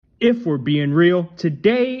if we're being real,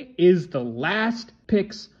 today is the last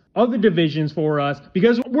picks of the divisions for us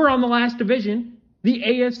because we're on the last division, the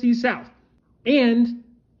AFC South. And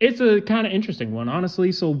it's a kind of interesting one,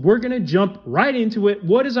 honestly. So we're going to jump right into it.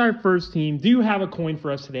 What is our first team? Do you have a coin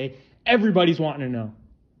for us today? Everybody's wanting to know.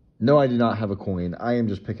 No, I do not have a coin. I am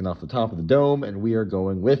just picking off the top of the dome, and we are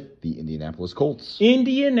going with the Indianapolis Colts.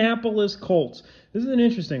 Indianapolis Colts. This is an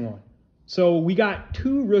interesting one. So we got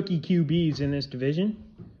 2 rookie QBs in this division,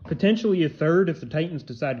 potentially a third if the Titans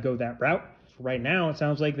decide to go that route. For right now, it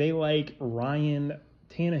sounds like they like Ryan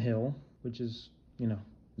Tannehill, which is,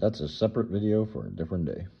 That's a separate video for a different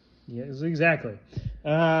day. Yes, exactly.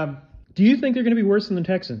 Do you think they're going to be worse than the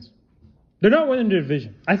Texans? They're not winning the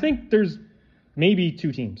division. I think there's maybe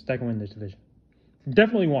 2 teams that can win this division.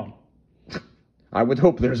 Definitely one. I would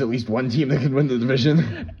hope there's at least one team that can win the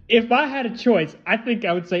division. If I had a choice, I think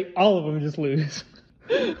I would say all of them just lose.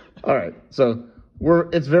 All right, so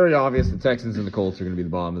it's very obvious the Texans and the Colts are going to be the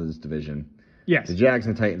bottom of this division. Yes. The Jags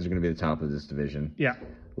and the Titans are going to be the top of this division. Yeah.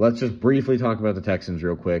 Let's just briefly talk about the Texans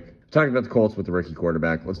real quick. Talking about the Colts with the rookie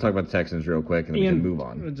quarterback. Let's talk about the Texans real quick, and then we can move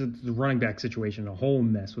on. The running back situation, a whole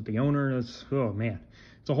mess with the owner. Oh, man.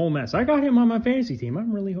 It's a whole mess. I got him on my fantasy team.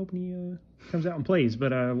 I'm really hoping he comes out and plays,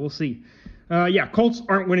 but we'll see. Colts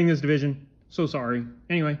aren't winning this division. So sorry.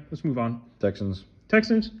 Anyway, let's move on. Texans,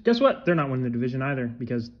 guess what? They're not winning the division either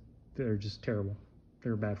because they're just terrible.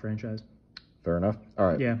 They're a bad franchise. Fair enough. All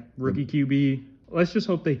right. Yeah, rookie QB. Let's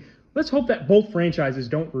hope that both franchises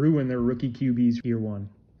don't ruin their rookie QBs year one.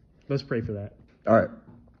 Let's pray for that. All right.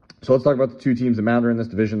 So let's talk about the 2 teams that matter in this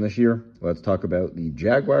division this year. Let's talk about the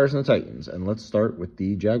Jaguars and the Titans, and let's start with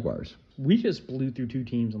the Jaguars. We just blew through 2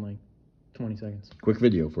 teams in like 20 seconds. Quick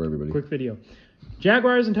video for everybody. Quick video.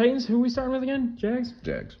 Jaguars and Titans. Who are we starting with again? Jags?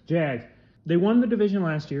 Jags. They won the division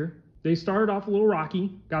last year. They started off a little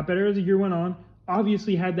rocky, got better as the year went on.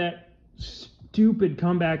 Obviously had that stupid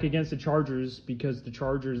comeback against the Chargers because the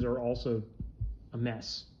Chargers are also a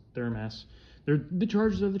mess. They're a mess. The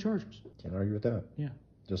Chargers are the Chargers. Can't argue with that. Yeah.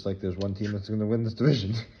 Just like there's one team that's going to win this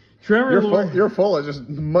division. You're full of just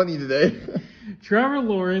money today. Trevor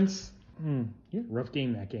Lawrence. He had a rough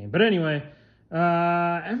game that game. But anyway,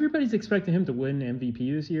 everybody's expecting him to win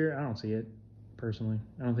MVP this year. I don't see it, personally.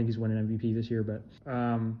 I don't think he's winning MVP this year. But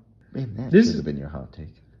Man, that should have been your hot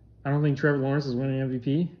take. I don't think Trevor Lawrence is winning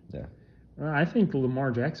MVP. Yeah. I think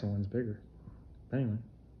Lamar Jackson wins bigger. Anyway.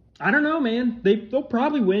 I don't know, man. They'll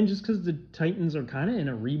probably win just because the Titans are kind of in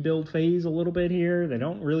a rebuild phase a little bit here. They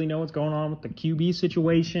don't really know what's going on with the QB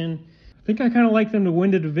situation. I think I kind of like them to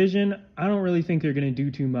win the division. I don't really think they're going to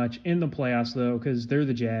do too much in the playoffs, though, because they're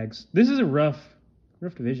the Jags. This is a rough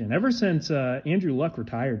division. Ever since Andrew Luck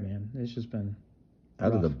retired, man, it's just been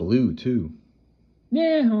out of the blue, too.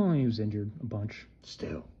 Yeah, he was injured a bunch.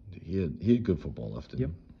 Still, he had good football left in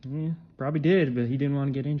him. Yeah, probably did, but he didn't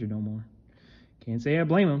want to get injured no more. Can't say I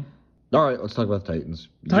blame him. All right, let's talk about the Titans.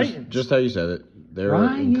 Just how you said it. They're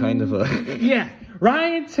Ryan, in kind of a... Yeah,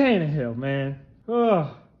 Ryan Tannehill, man.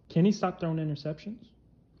 Oh, can he stop throwing interceptions?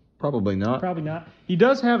 Probably not. Probably not. He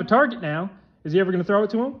does have a target now. Is he ever going to throw it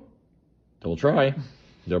to him? They'll try.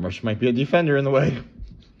 There might be a defender in the way.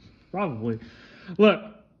 Probably. Look,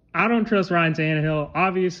 I don't trust Ryan Tannehill.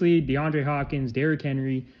 Obviously, DeAndre Hopkins, Derrick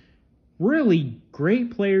Henry, really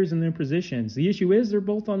great players in their positions. The issue is they're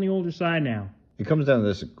both on the older side now. It comes down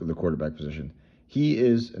to the quarterback position. He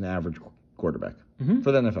is an average quarterback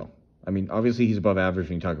for the NFL. I mean, obviously he's above average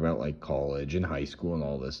when you talk about like college and high school and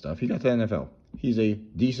all this stuff. He got to the NFL. He's a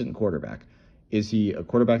decent quarterback. Is he a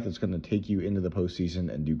quarterback that's going to take you into the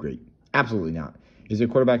postseason and do great? Absolutely not. Is he a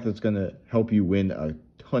quarterback that's going to help you win a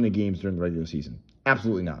ton of games during the regular season?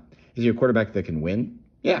 Absolutely not. Is he a quarterback that can win?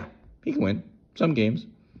 Yeah, he can win some games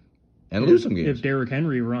and lose some games. If Derrick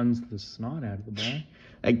Henry runs the snot out of the ball.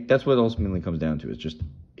 That's what it ultimately comes down to. It's just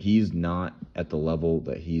he's not at the level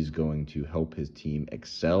that he's going to help his team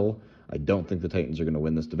excel. I don't think the Titans are going to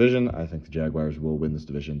win this division. I think the Jaguars will win this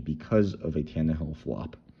division because of a Tannehill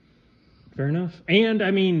flop. Fair enough. And,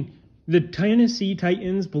 I mean, the Tennessee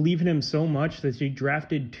Titans believe in him so much that they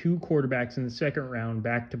drafted 2 quarterbacks in the second round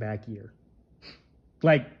back-to-back year.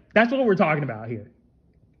 Like, that's what we're talking about here.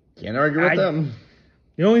 Can't argue with them.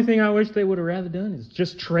 The only thing I wish they would have rather done is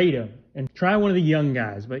just trade him and try one of the young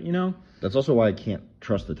guys. But, That's also why I can't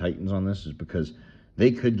trust the Titans on this, is because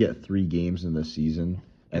they could get 3 games in this season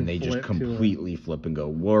and they just completely flip and go,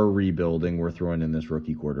 we're rebuilding, we're throwing in this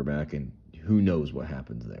rookie quarterback, and who knows what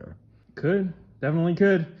happens there. Could. Definitely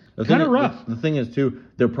could. Kind of rough. The thing is, too,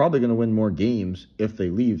 they're probably going to win more games if they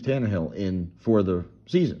leave Tannehill in for the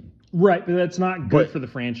season. Right, but that's not good for the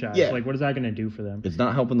franchise. Yeah. Like, what is that going to do for them? It's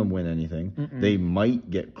not helping them win anything. They might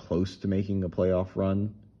get close to making a playoff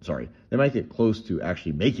run They might get close to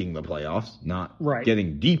actually making the playoffs, not Right.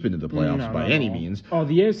 getting deep into the playoffs by any means. Oh,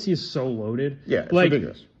 the AFC is so loaded. Yeah, it's like,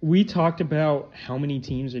 ridiculous. We talked about how many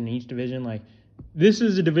teams are in each division. Like, this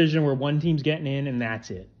is a division where one team's getting in, and that's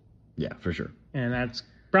it. Yeah, for sure. And that's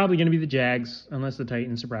probably going to be the Jags, unless the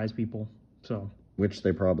Titans surprise people. So, which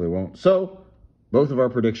they probably won't. So, both of our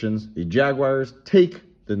predictions, the Jaguars take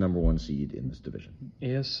the number 1 seed in this division.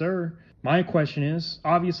 Yes, sir. My question is,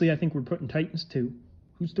 obviously, I think we're putting Titans 2.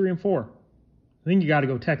 Who's 3 and 4? I think you got to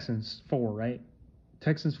go Texans 4, right?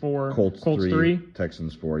 Texans 4, Colts 3,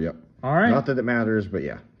 Texans 4, yep. All right. Not that it matters, but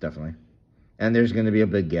yeah, definitely. And there's going to be a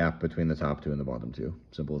big gap between the top 2 and the bottom 2.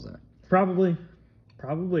 Simple as that. Probably.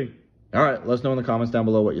 All right, let us know in the comments down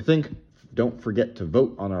below what you think. Don't forget to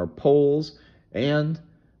vote on our polls and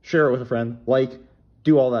share it with a friend.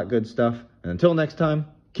 Do all that good stuff. And until next time,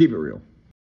 keep it real.